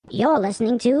You're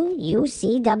listening to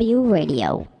UCW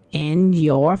Radio. In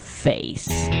your face.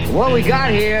 What we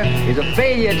got here is a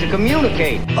failure to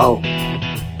communicate. Oh,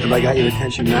 have I got your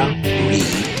attention now? Greed,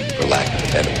 for lack of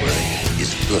a better word,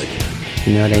 is good.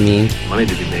 You know what I mean? Money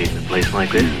to be made in a place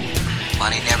like this.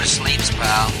 Money never sleeps,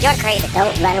 pal. You're crazy.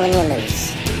 Don't run when you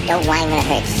lose. Don't whine when it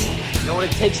hurts. You know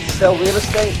what it takes to sell real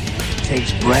estate? It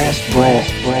takes brass.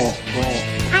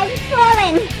 I've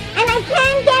fallen, and I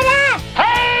can't get up!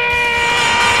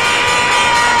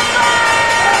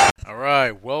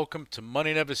 Alright, welcome to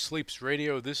Money Never Sleeps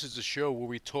Radio. This is the show where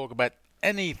we talk about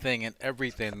anything and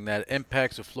everything that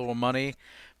impacts the flow of money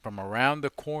from around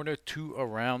the corner to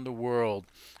around the world.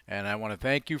 And I want to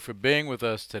thank you for being with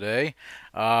us today.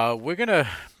 We're going to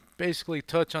basically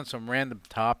touch on some random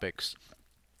topics.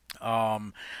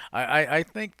 I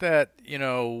think that, you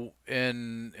know,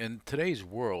 in today's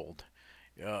world,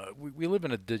 we live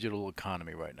in a digital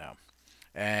economy right now.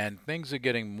 And things are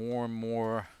getting more and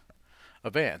more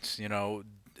advanced. You know,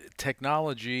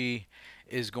 technology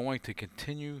is going to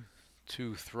continue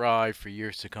to thrive for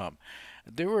years to come.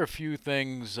 There were a few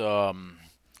things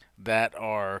that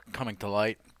are coming to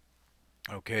light.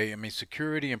 Okay, I mean,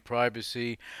 security and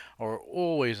privacy are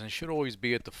always and should always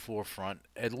be at the forefront.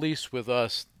 At least with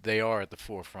us, they are at the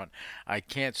forefront. I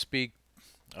can't speak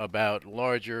about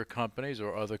larger companies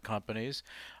or other companies,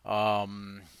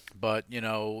 but, you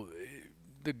know,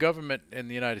 the government in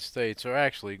the United States, or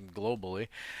actually globally,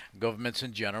 governments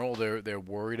in general, they're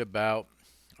worried about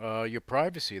your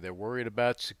privacy. They're worried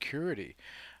about security.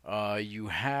 You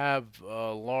have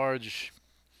large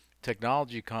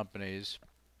technology companies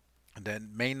that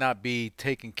may not be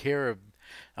taking care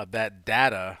of that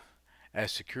data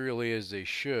as securely as they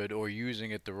should, or using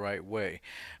it the right way.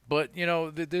 But, you know,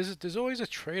 there's always a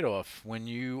trade-off when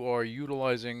you are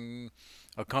utilizing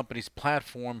a company's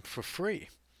platform for free.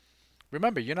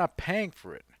 Remember, you're not paying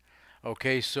for it.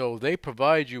 Okay, so they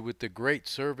provide you with the great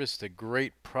service, the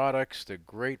great products, the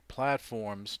great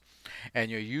platforms, and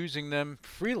you're using them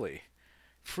freely.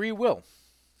 Free will.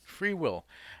 Free will.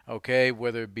 Okay,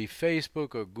 whether it be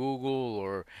Facebook or Google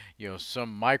or, you know,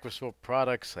 some Microsoft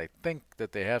products. I think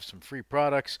that they have some free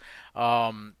products.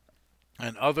 And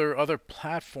other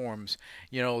platforms,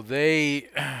 you know, they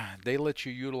let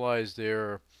you utilize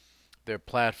their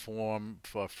platform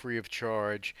for free of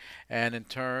charge, and in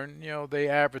turn, you know, they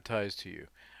advertise to you.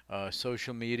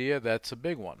 Social media, that's a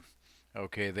big one.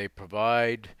 Okay, they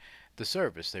provide the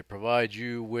service. They provide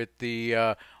you with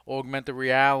the augmented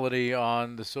reality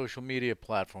on the social media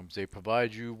platforms. They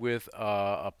provide you with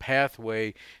a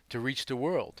pathway to reach the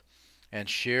world and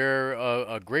share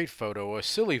a great photo, a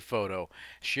silly photo,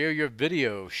 share your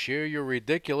video, share your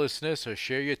ridiculousness, or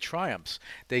share your triumphs.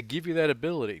 They give you that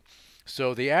ability.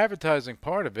 So the advertising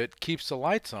part of it keeps the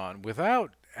lights on.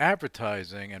 Without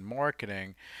advertising and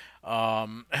marketing,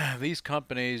 these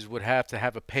companies would have to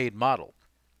have a paid model.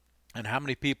 And how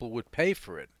many people would pay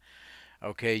for it?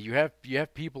 Okay, you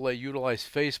have people that utilize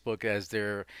Facebook as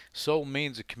their sole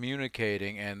means of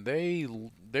communicating, and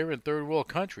they're in third world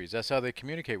countries. That's how they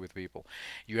communicate with people.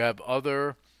 You have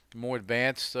other more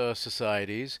advanced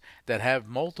societies that have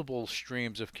multiple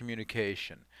streams of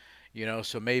communication. You know,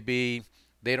 so maybe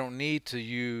they don't need to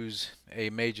use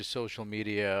a major social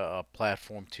media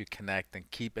platform to connect and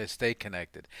stay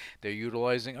connected. They're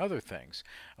utilizing other things.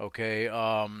 Okay.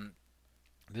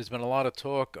 There's been a lot of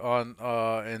talk on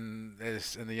in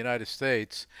the United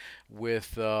States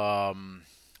with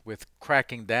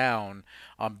cracking down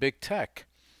on big tech.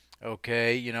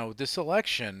 Okay, you know, this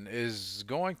election is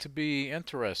going to be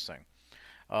interesting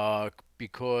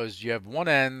because you have one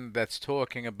end that's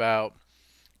talking about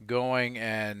going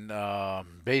and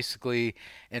basically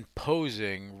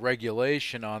imposing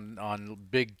regulation on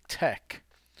big tech,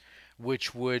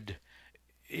 which would,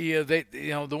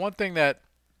 the one thing that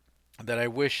I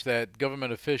wish that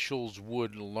government officials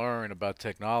would learn about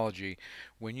technology,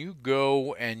 when you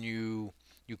go and you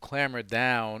clamor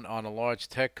down on a large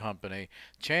tech company,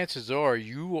 chances are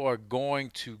you are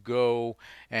going to go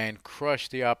and crush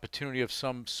the opportunity of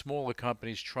some smaller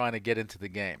companies trying to get into the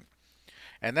game.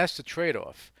 And that's the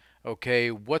trade-off.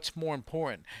 Okay, what's more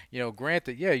important? You know,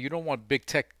 granted, yeah, you don't want big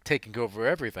tech taking over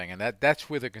everything, and that's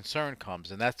where the concern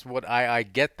comes, and that's what I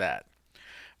get that.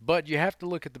 But you have to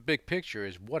look at the big picture: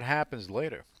 is what happens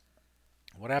later.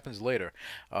 What happens later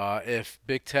if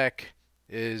big tech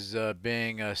is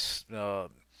being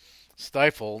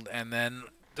stifled, and then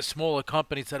the smaller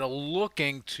companies that are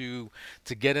looking to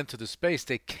get into the space,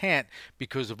 they can't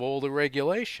because of all the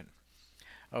regulation.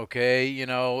 Okay, you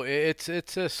know, it's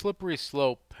a slippery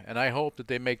slope, and I hope that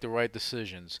they make the right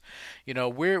decisions. You know,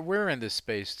 we're in this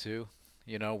space too.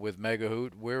 with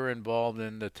Megahoot. We're involved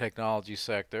in the technology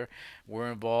sector.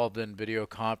 We're involved in video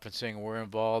conferencing. We're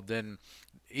involved in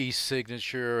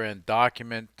e-signature and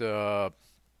document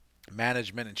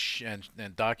management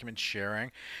and document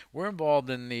sharing. We're involved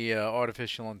in the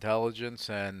artificial intelligence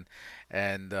and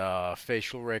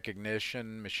facial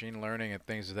recognition, machine learning, and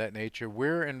things of that nature.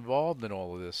 We're involved in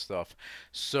all of this stuff.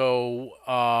 So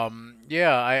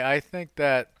yeah, I think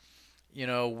that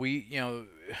we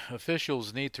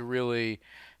officials need to really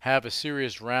have a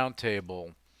serious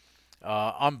roundtable,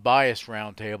 unbiased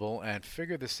roundtable, and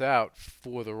figure this out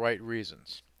for the right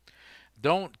reasons.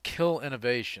 Don't kill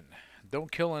innovation.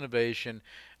 Don't kill innovation.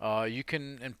 You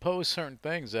can impose certain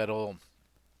things that'll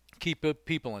keep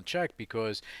people in check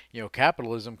because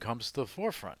capitalism comes to the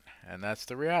forefront, and that's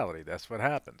the reality. That's what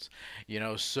happens.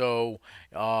 So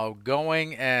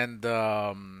going and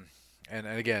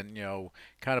again,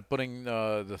 kind of putting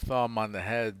the thumb on the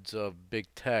heads of big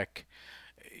tech.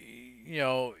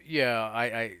 Yeah,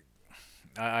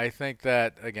 I think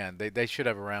that again they should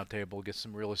have a roundtable, get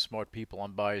some really smart people,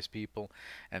 unbiased people,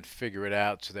 and figure it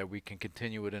out so that we can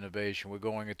continue with innovation. We're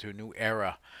going into a new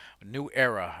era,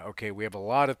 Okay, we have a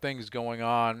lot of things going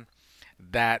on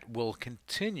that will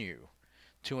continue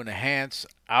to enhance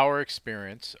our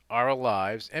experience, our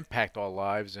lives, impact our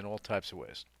lives in all types of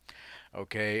ways.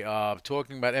 Okay,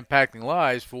 talking about impacting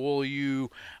lives for all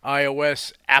you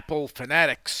iOS Apple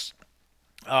fanatics.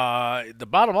 The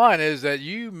bottom line is that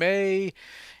you may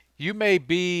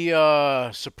be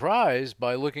surprised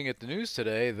by looking at the news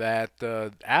today that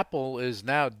Apple is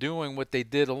now doing what they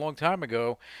did a long time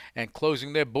ago and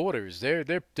closing their borders. They're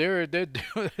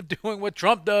doing what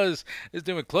Trump does, is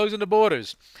doing, closing the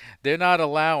borders. They're not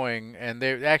allowing, and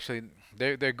they're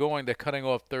cutting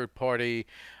off third party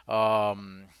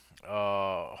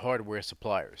hardware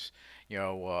suppliers.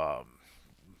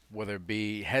 Whether it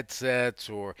be headsets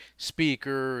or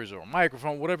speakers or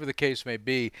microphone, whatever the case may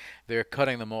be, they're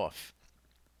cutting them off.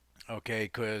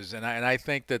 Okay, I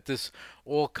think that this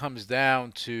all comes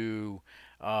down to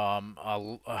a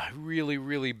really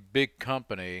really big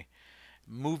company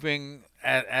moving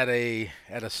at a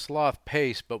sloth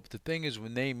pace. But the thing is,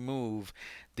 when they move,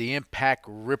 the impact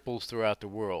ripples throughout the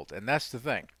world, and that's the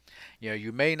thing.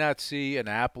 You may not see an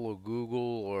Apple or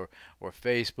Google or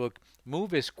Facebook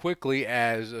move as quickly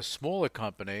as a smaller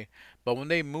company, but when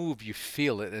they move, you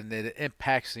feel it, and it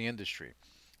impacts the industry.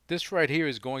 This right here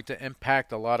is going to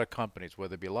impact a lot of companies,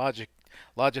 whether it be Logitech,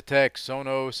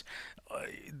 Sonos.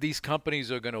 These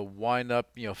companies are going to wind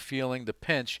up, feeling the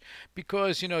pinch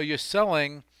because you're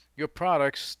selling your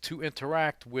products to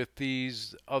interact with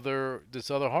this other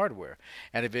hardware,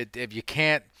 and if you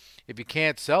can't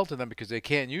sell to them because they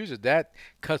can't use it, that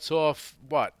cuts off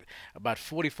about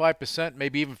 45%,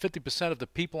 maybe even 50% of the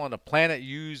people on the planet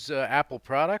use Apple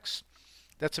products.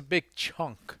 That's a big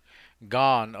chunk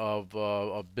gone of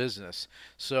business.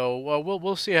 So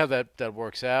we'll see how that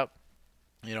works out.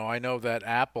 I know that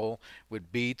Apple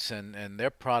with Beats and their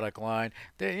product line,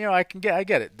 I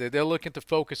get it. They're looking to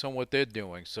focus on what they're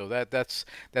doing, so that's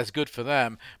good for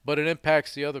them. But it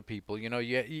impacts the other people.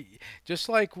 Just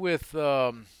like with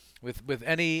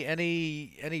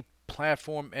any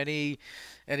platform, any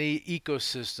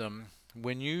ecosystem,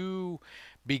 when you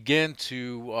begin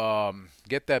to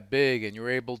get that big and you're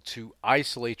able to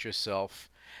isolate yourself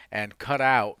and cut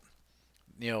out,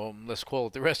 let's call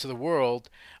it the rest of the world,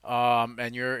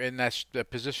 and you're in that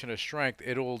position of strength,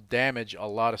 it'll damage a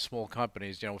lot of small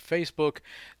companies. Facebook,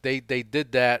 they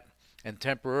did that, and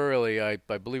temporarily, I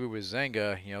believe it was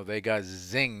Zynga, they got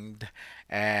zinged,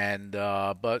 and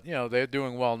but they're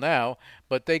doing well now.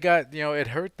 But they got, it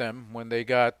hurt them when they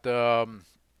got when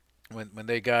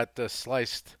they got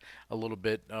sliced a little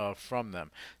bit from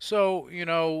them. So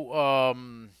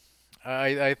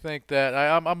I think that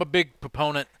I'm a big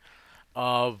proponent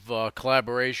of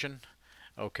collaboration.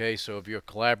 Okay, so if you're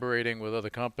collaborating with other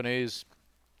companies,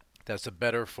 that's a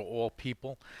better for all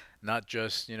people, not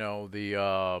just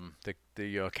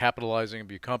the capitalizing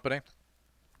of your company.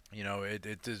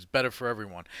 It is better for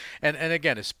everyone, and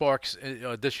again, it sparks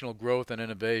additional growth and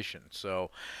innovation.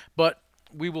 So, but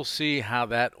we will see how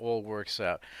that all works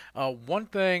out. Another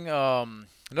thing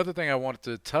I wanted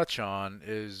to touch on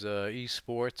is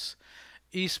esports.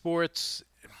 Esports,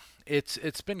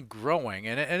 it's been growing,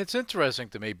 and it's interesting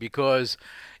to me because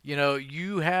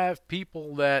you have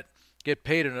people that get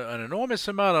paid an enormous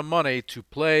amount of money to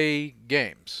play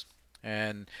games,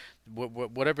 and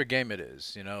whatever game it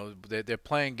is. They're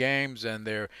playing games and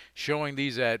they're showing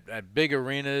these at big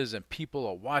arenas, and people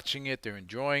are watching it, they're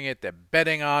enjoying it, they're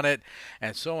betting on it,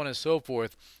 and so on and so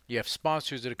forth. You have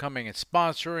sponsors that are coming and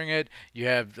sponsoring it. You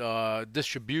have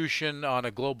distribution on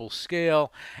a global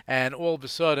scale, and all of a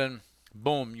sudden,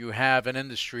 boom, you have an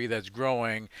industry that's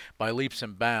growing by leaps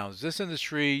and bounds. This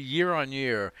industry, year on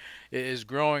year, is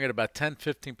growing at about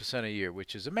 10-15% a year,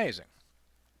 which is amazing.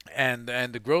 And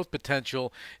the growth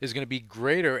potential is going to be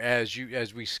greater as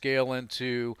we scale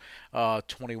into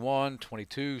 21,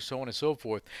 22, so on and so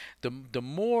forth. The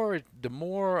more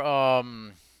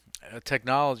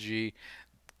technology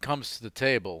comes to the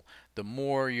table, the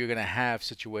more you're going to have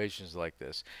situations like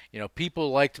this.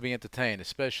 People like to be entertained,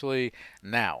 especially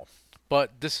now.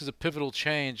 But this is a pivotal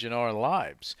change in our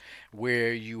lives,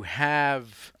 where you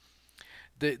have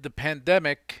the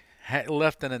pandemic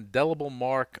left an indelible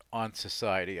mark on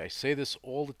society. I say this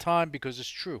all the time because it's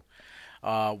true.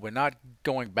 We're not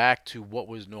going back to what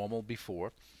was normal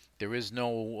before. There is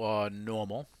no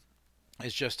normal.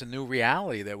 It's just a new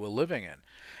reality that we're living in.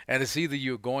 And it's either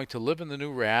you're going to live in the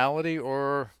new reality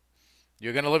or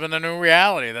you're going to live in the new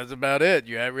reality. That's about it.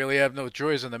 You really have no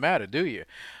choice in the matter, do you?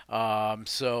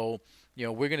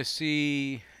 We're going to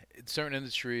see certain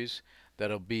industries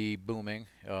that'll be booming.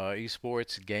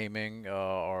 Esports, gaming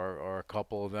are a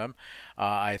couple of them.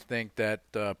 I think that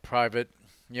private,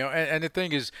 and the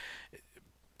thing is,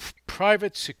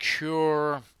 private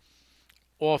secure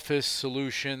office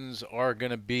solutions are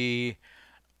going to be,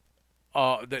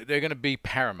 they're going to be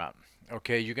paramount.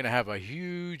 Okay, you're going to have a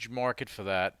huge market for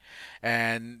that,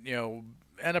 and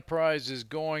enterprise is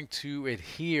going to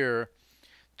adhere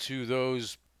to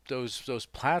those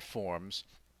platforms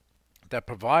that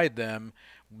provide them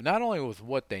not only with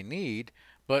what they need,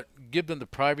 but give them the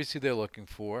privacy they're looking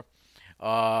for.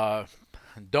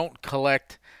 Don't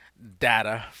collect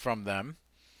data from them,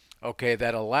 okay,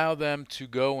 that allow them to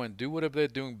go and do whatever they're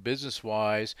doing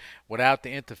business-wise without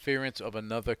the interference of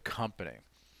another company.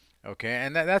 Okay,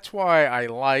 and that's why I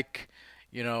like,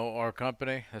 our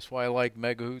company. That's why I like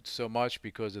Megahoots so much,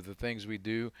 because of the things we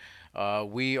do.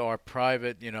 We are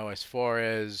private, as far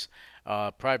as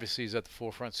privacy is at the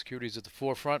forefront, security is at the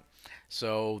forefront.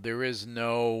 So there is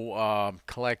no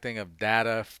collecting of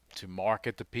data to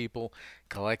market to people,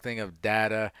 collecting of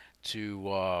data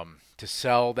to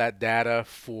sell that data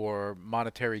for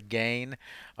monetary gain.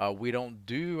 We don't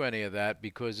do any of that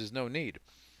because there's no need.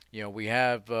 We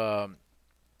have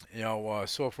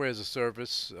software as a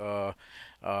service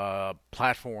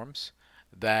platforms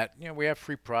that we have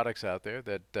free products out there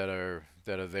that are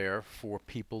there for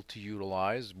people to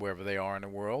utilize wherever they are in the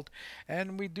world,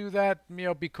 and we do that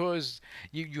because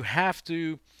you have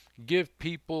to give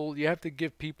people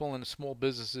and small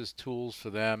businesses tools for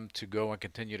them to go and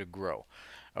continue to grow.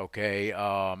 Okay,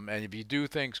 and if you do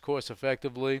things cost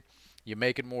effectively, you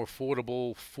make it more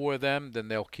affordable for them, then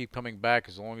they'll keep coming back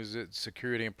as long as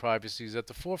security and privacy is at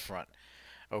the forefront.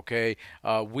 Okay,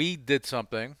 we did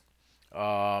something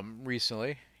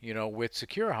recently, with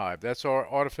SecureHive. That's our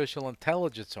artificial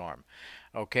intelligence arm.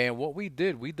 Okay, and what we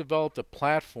did, we developed a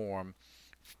platform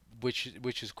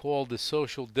which is called the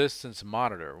Social Distance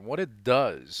Monitor. And what it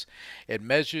does, it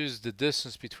measures the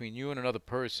distance between you and another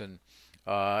person,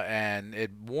 and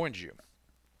it warns you.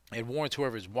 It warns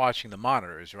whoever's watching the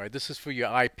monitors, right? This is for your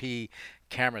IP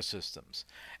camera systems.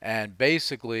 And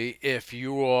basically, if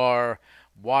you're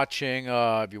watching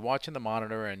the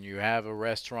monitor and you have a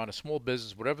restaurant, a small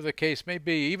business, whatever the case may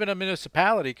be, even a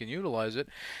municipality can utilize it.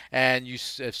 And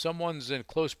if someone's in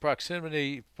close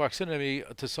proximity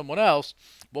to someone else,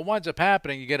 what winds up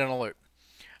happening, you get an alert.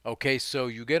 Okay, so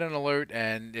you get an alert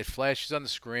and it flashes on the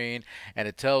screen and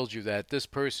it tells you that this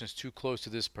person is too close to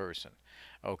this person.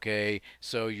 Okay,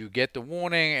 so you get the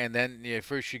warning, and then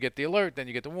first you get the alert, then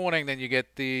you get the warning, then you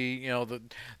get the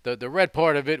the red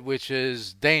part of it, which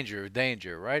is danger,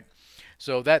 right?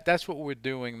 So that's what we're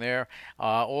doing there.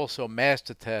 Also, mass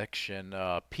detection,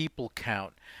 people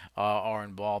count are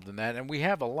involved in that, and we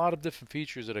have a lot of different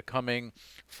features that are coming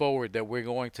forward that we're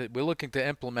looking to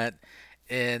implement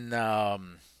in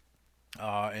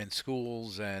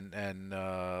schools and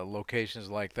locations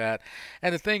like that.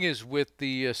 And the thing is, with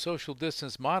the social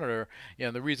distance monitor,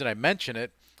 the reason I mention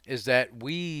it is that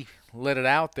we let it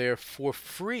out there for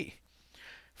free,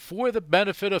 for the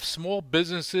benefit of small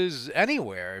businesses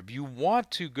anywhere. If you want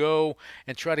to go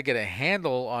and try to get a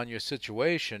handle on your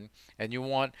situation, and you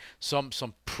want some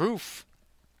proof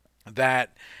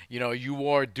that you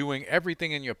are doing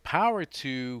everything in your power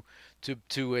to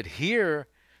adhere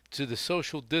to the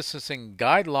social distancing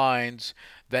guidelines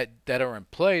that are in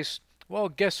place, well,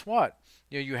 guess what?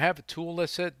 You have a tool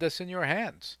that's in your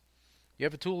hands. You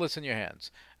have a tool that's in your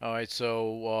hands. All right.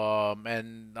 So,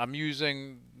 and I'm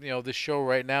using this show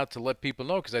right now to let people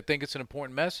know because I think it's an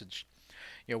important message.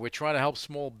 We're trying to help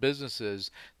small businesses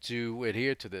to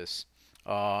adhere to this.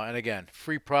 And again,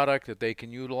 free product that they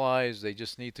can utilize. They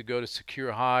just need to go to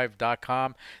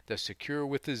securehive.com. That's secure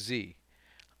with a Z,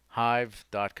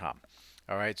 hive.com.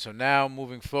 All right, so now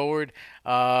moving forward,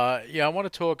 I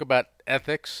want to talk about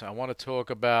ethics. I want to talk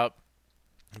about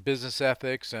business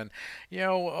ethics, and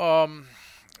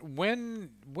when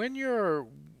you're,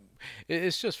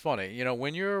 it's just funny,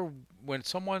 when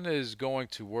someone is going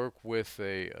to work with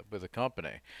a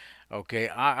company. Okay,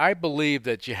 I believe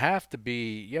that you have to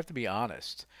be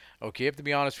honest. Okay, you have to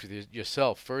be honest with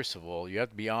yourself first of all. You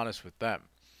have to be honest with them.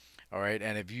 All right,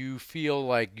 and if you feel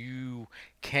like you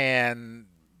can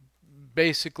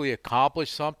basically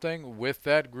accomplish something with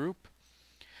that group,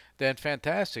 then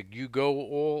fantastic. You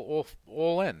go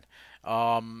all in.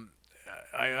 Um,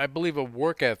 I believe a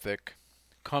work ethic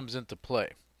comes into play.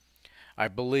 I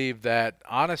believe that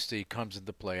honesty comes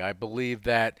into play. I believe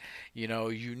that you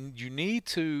need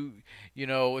to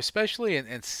especially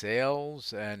in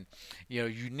sales, and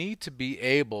you need to be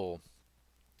able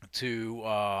to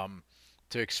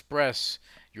express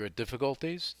your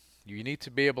difficulties. You need to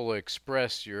be able to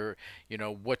express your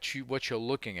what you're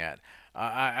looking at.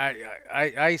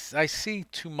 I see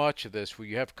too much of this where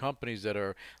you have companies that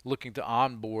are looking to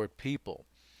onboard people.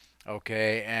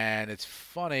 Okay, and it's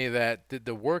funny that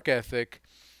the work ethic,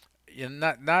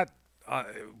 uh,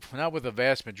 not with the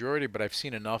vast majority, but I've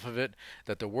seen enough of it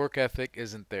that the work ethic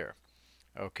isn't there.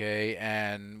 Okay,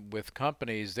 and with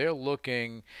companies, they're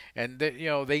looking, and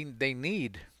they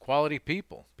need quality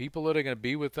people that are going to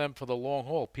be with them for the long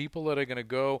haul, people that are going to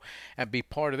go and be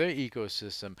part of their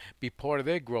ecosystem, be part of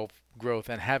their growth,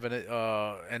 and have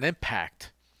an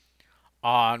impact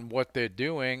on what they're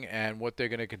doing and what they're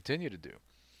going to continue to do.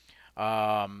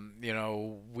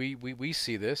 We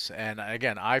see this, and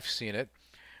again, I've seen it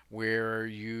where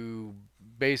you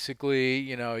basically,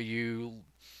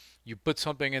 you put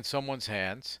something in someone's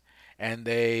hands and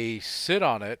they sit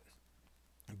on it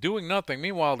doing nothing.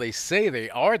 Meanwhile, they say they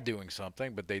are doing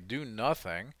something, but they do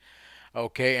nothing.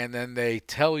 Okay, and then they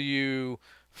tell you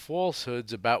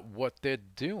falsehoods about what they're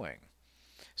doing.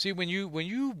 See, when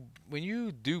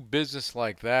you do business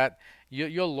like that,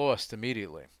 you're lost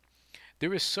immediately.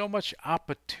 There is so much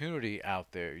opportunity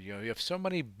out there. You have so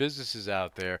many businesses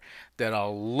out there that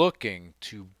are looking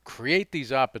to create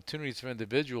these opportunities for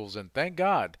individuals, and thank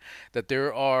God that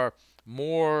there are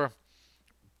more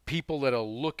people that are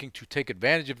looking to take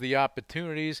advantage of the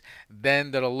opportunities than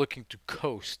that are looking to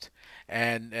coast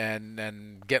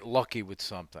and get lucky with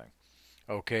something.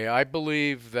 Okay, I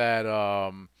believe that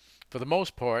for the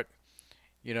most part,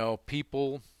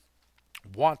 people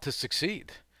want to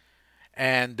succeed,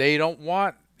 and they don't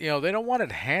want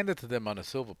it handed to them on a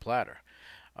silver platter.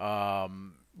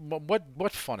 But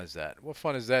what fun is that? What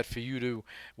fun is that for you to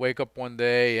wake up one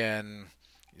day and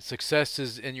success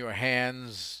is in your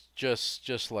hands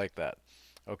just like that?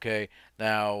 Okay.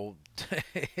 Now,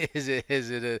 is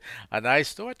it a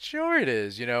nice thought? Sure it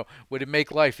is. Would it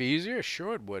make life easier?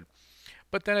 Sure it would.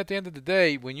 But then at the end of the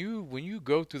day, when you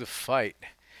go through the fight,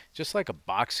 just like a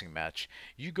boxing match,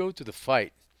 you go to the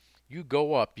fight, you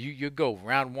go up, you go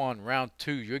round one, round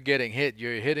two, you're getting hit,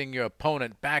 you're hitting your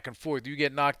opponent back and forth, you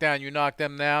get knocked down, you knock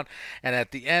them down, and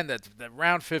at the end, at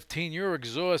round 15, you're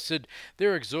exhausted,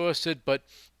 they're exhausted, but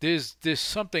there's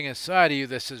something inside of you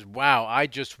that says, wow, I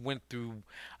just went through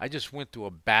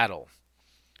a battle.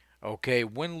 Okay,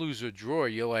 win, lose, or draw,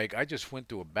 you're like, I just went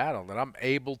through a battle, and I'm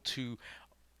able to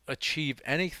achieve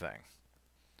anything.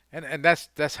 And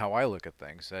that's how I look at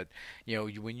things. That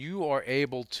when you are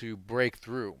able to break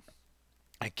through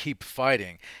and keep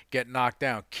fighting, get knocked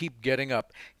down, keep getting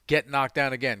up, get knocked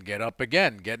down again, get up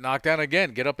again, get knocked down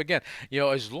again, get up again.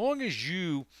 As long as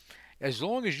you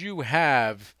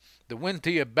have the wind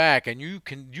to your back and you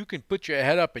can put your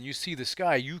head up and you see the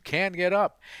sky, you can get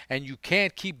up and you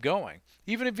can keep going.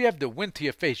 Even if you have the wind to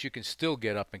your face, you can still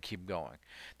get up and keep going.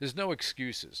 There's no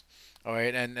excuses. All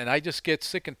right, and I just get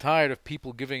sick and tired of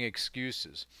people giving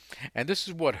excuses. And this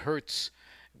is what hurts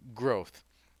growth.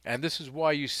 And this is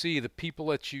why you see the people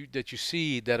that you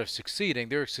see that are succeeding,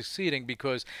 they're succeeding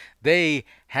because they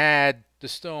had the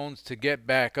stones to get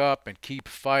back up and keep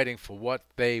fighting for what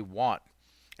they want.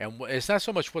 And it's not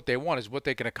so much what they want, it's what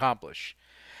they can accomplish.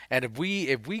 And if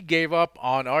we gave up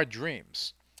on our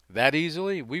dreams that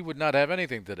easily, we would not have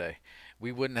anything today.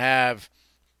 We wouldn't have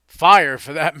fire,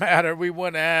 for that matter. We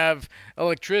wouldn't have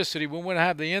electricity. We wouldn't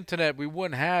have the internet. We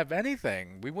wouldn't have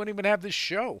anything. We wouldn't even have this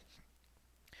show.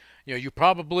 You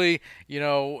probably,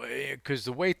 because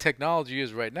the way technology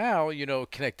is right now,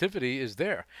 connectivity is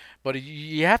there, but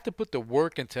you have to put the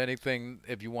work into anything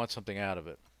if you want something out of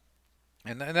it.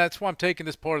 And that's why I'm taking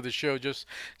this part of the show just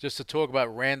to talk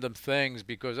about random things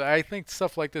because I think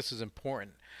stuff like this is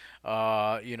important.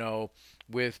 You know,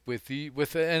 with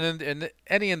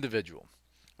any individual.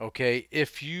 Okay,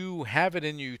 if you have it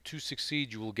in you to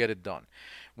succeed, you will get it done.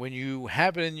 When you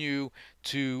have it in you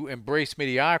to embrace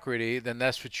mediocrity, then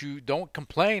that's what you don't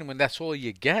complain when that's all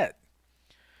you get.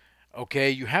 Okay,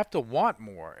 you have to want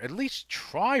more. At least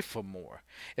try for more.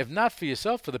 If not for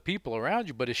yourself, for the people around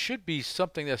you, but it should be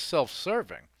something that's self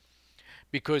serving.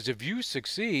 Because if you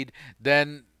succeed,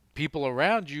 then people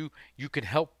around you, you can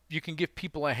help, you can give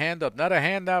people a hand up. Not a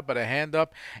handout, but a hand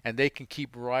up, and they can keep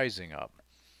rising up.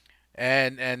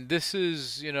 And this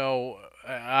is,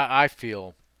 I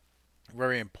feel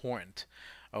very important.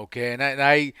 Okay,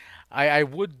 and I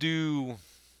would do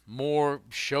more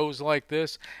shows like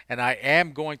this, and I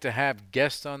am going to have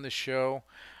guests on the show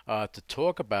to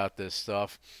talk about this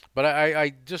stuff. But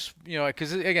I just,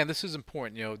 because again, this is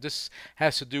important. This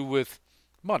has to do with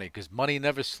money, because money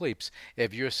never sleeps.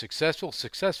 If you're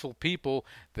successful people,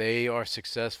 they are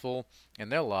successful in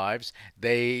their lives.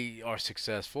 They are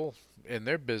successful in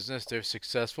their business. They're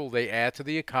successful. They add to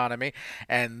the economy,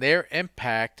 and their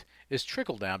impact is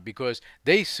trickle down because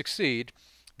they succeed.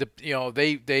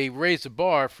 They raise the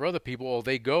bar for other people, or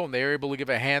they go and they're able to give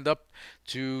a hand up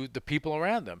to the people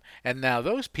around them, and now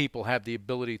those people have the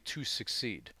ability to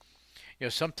succeed.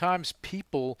 Sometimes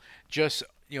people just,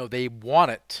 they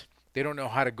want it. They don't know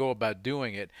how to go about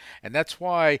doing it. And that's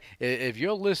why if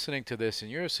you're listening to this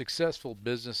and you're a successful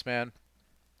businessman,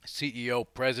 CEO,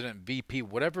 president, VP,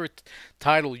 whatever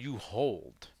title you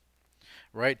hold,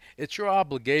 right? It's your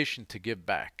obligation to give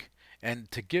back.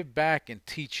 And to give back in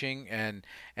teaching and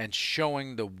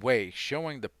showing the way,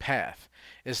 showing the path.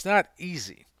 It's not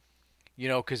easy,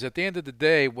 because at the end of the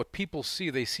day, what people see,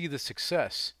 they see the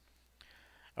success.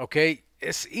 Okay?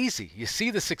 It's easy. You see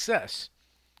the success.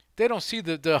 They don't see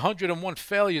the 101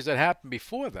 failures that happened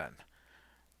before then.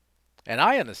 And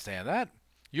I understand that.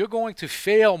 You're going to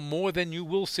fail more than you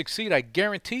will succeed, I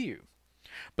guarantee you.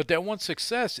 But that one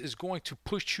success is going to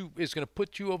put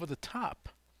you over the top.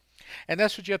 And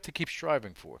that's what you have to keep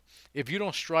striving for. If you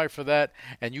don't strive for that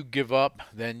and you give up,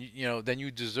 then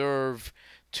you deserve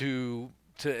to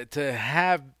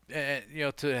have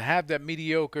to have that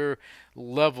mediocre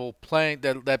level playing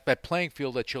that playing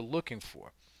field that you're looking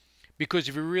for. Because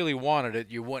if you really wanted it,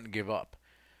 you wouldn't give up.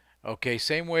 Okay,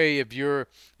 same way if you're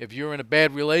in a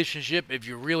bad relationship, if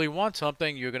you really want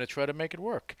something, you're going to try to make it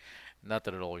work. Not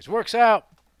that it always works out.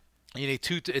 You need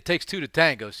two. It takes two to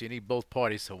tango, so you need both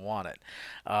parties to want it.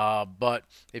 But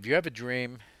if you have a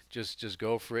dream, just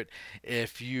go for it.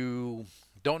 If you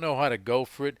don't know how to go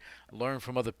for it, learn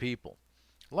from other people.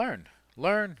 Learn.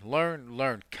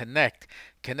 Connect.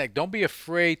 Don't be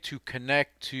afraid to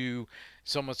connect to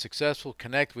someone successful.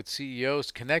 Connect with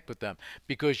CEOs. Connect with them,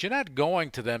 because you're not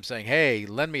going to them saying, "Hey,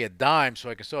 lend me a dime so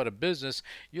I can start a business."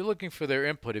 You're looking for their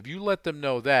input. If you let them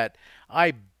know that,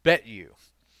 I bet you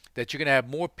that you're going to have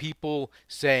more people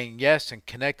saying yes and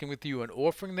connecting with you and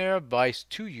offering their advice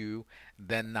to you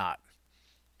than not.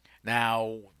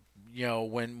 Now,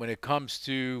 when it comes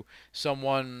to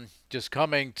someone just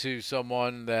coming to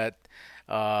someone that's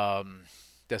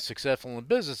successful in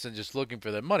business and just looking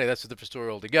for their money, that's a different story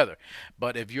altogether.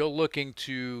 But if you're looking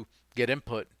to get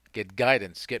input, get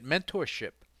guidance, get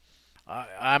mentorship,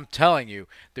 I'm telling you,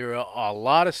 there are a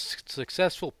lot of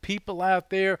successful people out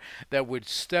there that would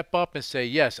step up and say,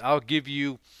 yes, I'll give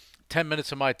you 10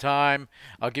 minutes of my time.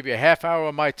 I'll give you a half hour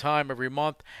of my time every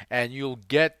month, and you'll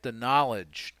get the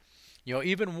knowledge.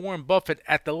 Even Warren Buffett,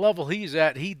 at the level he's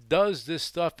at, he does this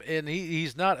stuff, and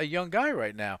he's not a young guy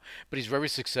right now, but he's very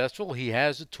successful. He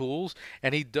has the tools,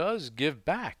 and he does give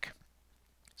back.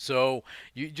 So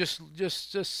you just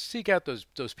seek out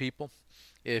those people.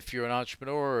 If you're an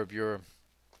entrepreneur, or if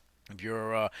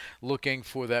you're looking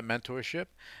for that mentorship,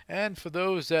 and for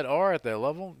those that are at that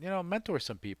level, mentor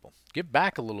some people, give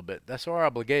back a little bit. That's our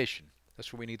obligation.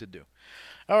 That's what we need to do.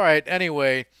 All right.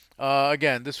 Anyway,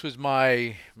 again, this was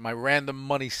my Random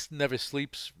Money Never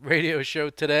Sleeps radio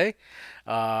show today.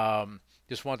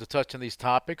 Just wanted to touch on these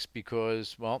topics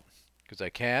because I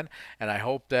can, and I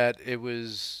hope that it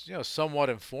was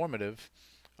somewhat informative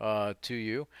to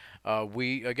you.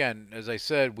 Again, as I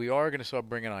said, we are going to start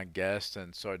bringing on guests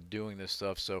and start doing this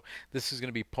stuff. So this is going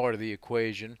to be part of the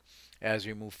equation as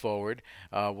we move forward.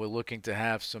 We're looking to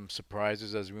have some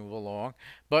surprises as we move along,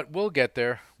 but we'll get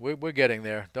there. We're getting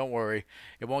there. Don't worry.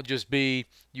 It won't just be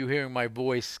you hearing my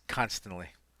voice constantly.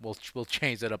 we'll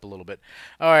change that up a little bit.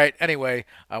 All right. Anyway,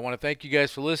 I want to thank you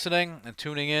guys for listening and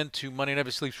tuning in to Money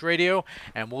Never Sleeps Radio,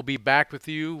 and we'll be back with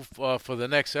you for the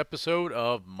next episode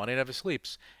of Money Never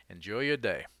Sleeps. Enjoy your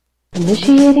day.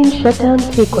 Initiating shutdown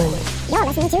sequence. You're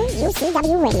listening to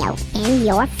UCW Radio. In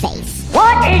your face.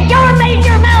 What is your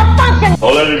major malfunction?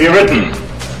 So let it be written.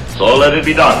 So let it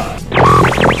be done.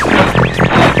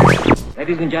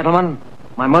 Ladies and gentlemen,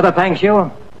 my mother thanks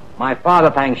you, my father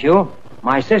thanks you,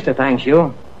 my sister thanks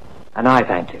you, and I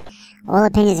thank you. All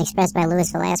opinions expressed by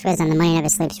Luis Velasquez on the Money Never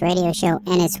Sleeps radio show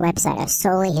and its website are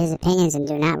solely his opinions and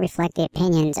do not reflect the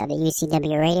opinions of the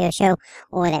UCW radio show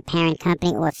or their parent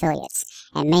company or affiliates,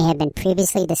 and may have been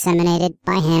previously disseminated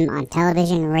by him on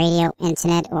television, radio,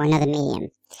 internet, or another medium.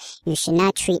 You should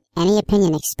not treat any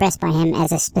opinion expressed by him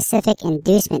as a specific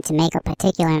inducement to make a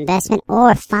particular investment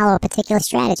or follow a particular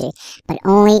strategy, but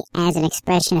only as an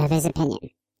expression of his opinion.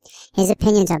 His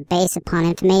opinions are based upon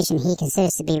information he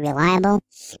considers to be reliable,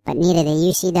 but neither the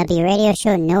UCW radio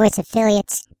show nor its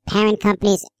affiliates, parent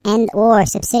companies, and or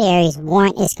subsidiaries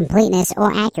warrant its completeness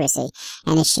or accuracy,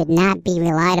 and it should not be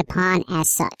relied upon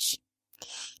as such.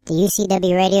 The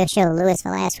UCW radio show, Luis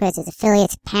Velasquez, its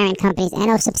affiliates, parent companies, and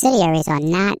or subsidiaries are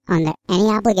not under any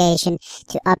obligation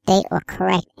to update or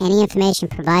correct any information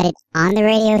provided on the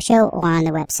radio show or on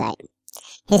the website.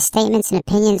 His statements and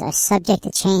opinions are subject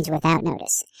to change without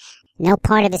notice. No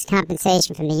part of his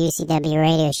compensation from the UCW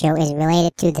radio show is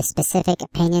related to the specific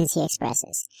opinions he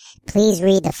expresses. Please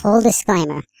read the full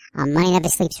disclaimer on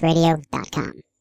MoneyNeverSleepsRadio.com.